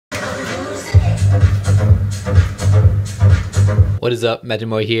What is up,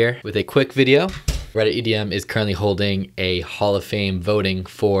 Medimo here with a quick video. Reddit EDM is currently holding a Hall of Fame voting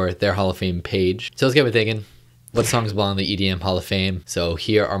for their Hall of Fame page. So let's get me thinking, what songs belong on the EDM Hall of Fame? So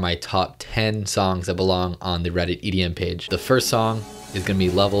here are my top 10 songs that belong on the Reddit EDM page. The first song is gonna be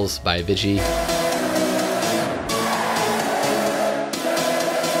Levels by AVICII.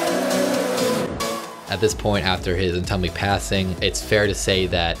 At this point, after his untimely passing, it's fair to say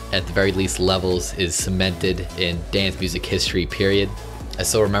that at the very least Levels is cemented in dance music history, period. I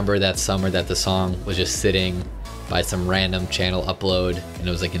still remember that summer that the song was just sitting by some random channel upload, and it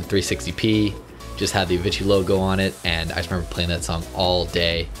was like in 360p, just had the AVICII logo on it, and I just remember playing that song all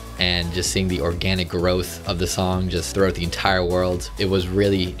day and just seeing the organic growth of the song just throughout the entire world. It was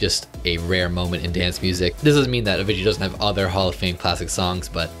really just a rare moment in dance music. This doesn't mean that AVICII doesn't have other Hall of Fame classic songs,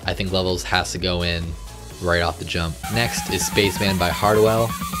 but I think Levels has to go in right off the jump. Next is Spaceman by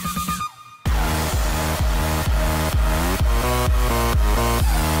Hardwell.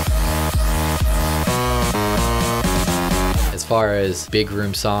 As far as big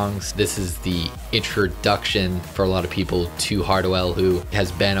room songs, this is the introduction for a lot of people to Hardwell, who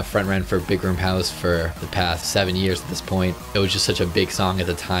has been a frontman for Big Room House for the past 7 years at this point. It was just such a big song at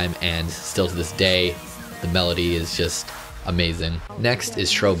the time, and still to this day, the melody is just amazing. Next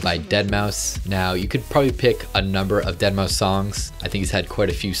is Strobe by deadmau5. Now, you could probably pick a number of deadmau5 songs. I think he's had quite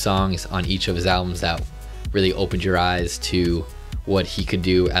a few songs on each of his albums that really opened your eyes to what he could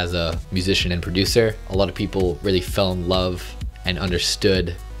do as a musician and producer. A lot of people really fell in love and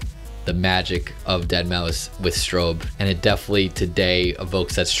understood the magic of deadmau5 with Strobe, and it definitely today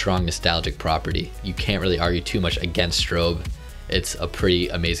evokes that strong nostalgic property. You can't really argue too much against Strobe. It's a pretty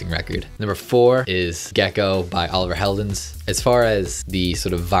amazing record. Number 4 is Gecko by Oliver Heldens. As far as the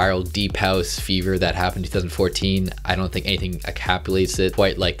sort of viral deep house fever that happened in 2014, I don't think anything encapsulates it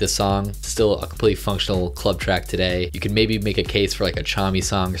quite like this song. Still a completely functional club track today. You could maybe make a case for like a Chami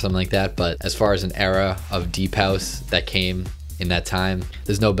song or something like that, but as far as an era of deep house that came in that time,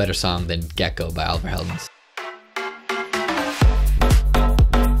 there's no better song than Gecko by Oliver Heldens.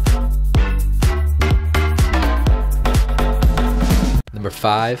 Number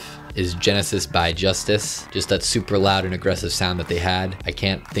 5 is Genesis by Justice. Just that super loud and aggressive sound that they had. I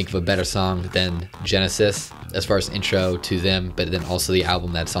can't think of a better song than Genesis as far as intro to them, but then also the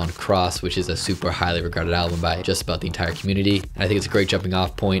album that's on, Cross, which is a super highly regarded album by just about the entire community. And I think it's a great jumping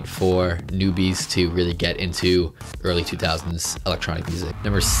off point for newbies to really get into early 2000s electronic music.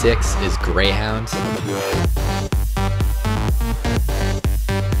 Number 6 is Greyhound.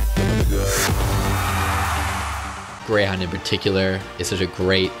 Greyhound in particular is such a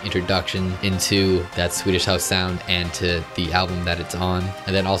great introduction into that Swedish house sound and to the album that it's on.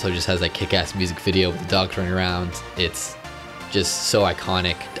 And then also just has that kick-ass music video with the dogs running around. It's just so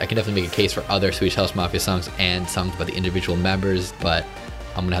iconic. I can definitely make a case for other Swedish House Mafia songs and songs about the individual members, but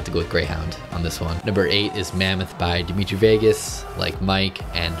I'm gonna have to go with Greyhound on this one. Number 8 is Mammoth by Dimitri Vegas, like Mike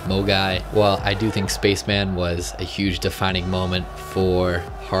and Mogai. While I do think Spaceman was a huge defining moment for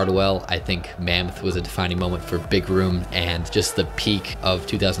Hardwell, I think Mammoth was a defining moment for Big Room and just the peak of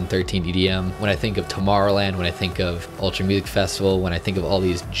 2013 EDM. When I think of Tomorrowland, when I think of Ultra Music Festival, when I think of all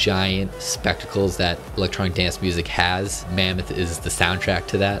these giant spectacles that electronic dance music has, Mammoth is the soundtrack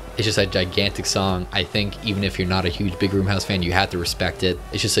to that. It's just a gigantic song. I think even if you're not a huge Big Room House fan, you have to respect it.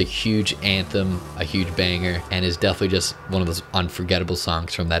 It's just a huge anthem, a huge banger, and is definitely just one of those unforgettable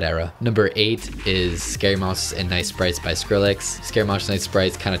songs from that era. Number 8 is Scary Monsters and Night Sprites by Skrillex. Scary Monsters and Night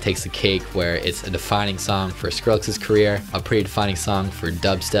Sprites kind of takes the cake, where it's a defining song for Skrillex's career, a pretty defining song for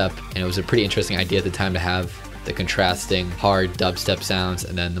dubstep, and it was a pretty interesting idea at the time to have the contrasting hard dubstep sounds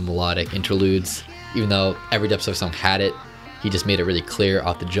and then the melodic interludes. Even though every dubstep song had it, he just made it really clear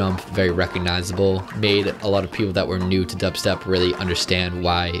off the jump, very recognizable, made a lot of people that were new to dubstep really understand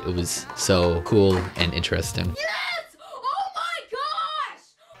why it was so cool and interesting.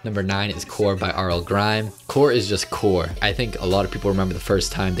 Number 9 is Core by RL Grime. Core is just core. I think a lot of people remember the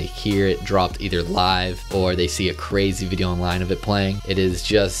first time they hear it dropped either live or they see a crazy video online of it playing. It is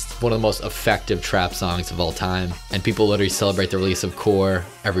just one of the most effective trap songs of all time, and people literally celebrate the release of Core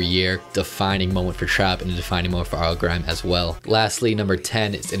every year. Defining moment for trap and a defining moment for RL Grime as well. Lastly, number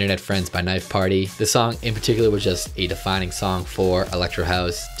 10 is Internet Friends by Knife Party. This song in particular was just a defining song for Electro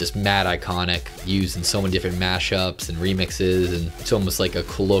House. Just mad iconic, used in so many different mashups and remixes, and it's almost like a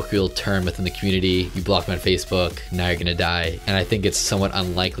colloquial term within the community. You block me on Facebook, now you're gonna die. And I think it's somewhat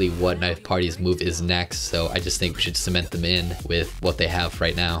unlikely what Knife Party's move is next, so I just think we should cement them in with what they have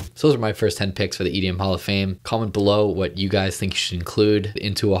right now. So those are my first 10 picks for the EDM Hall of Fame. Comment below what you guys think you should include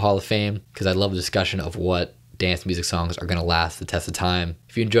into a Hall of Fame, because I love a discussion of what dance music songs are gonna last the test of time.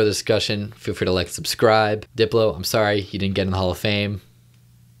 If you enjoyed the discussion, feel free to like and subscribe. Diplo, I'm sorry you didn't get in the Hall of Fame.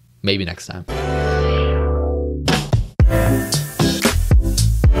 Maybe next time.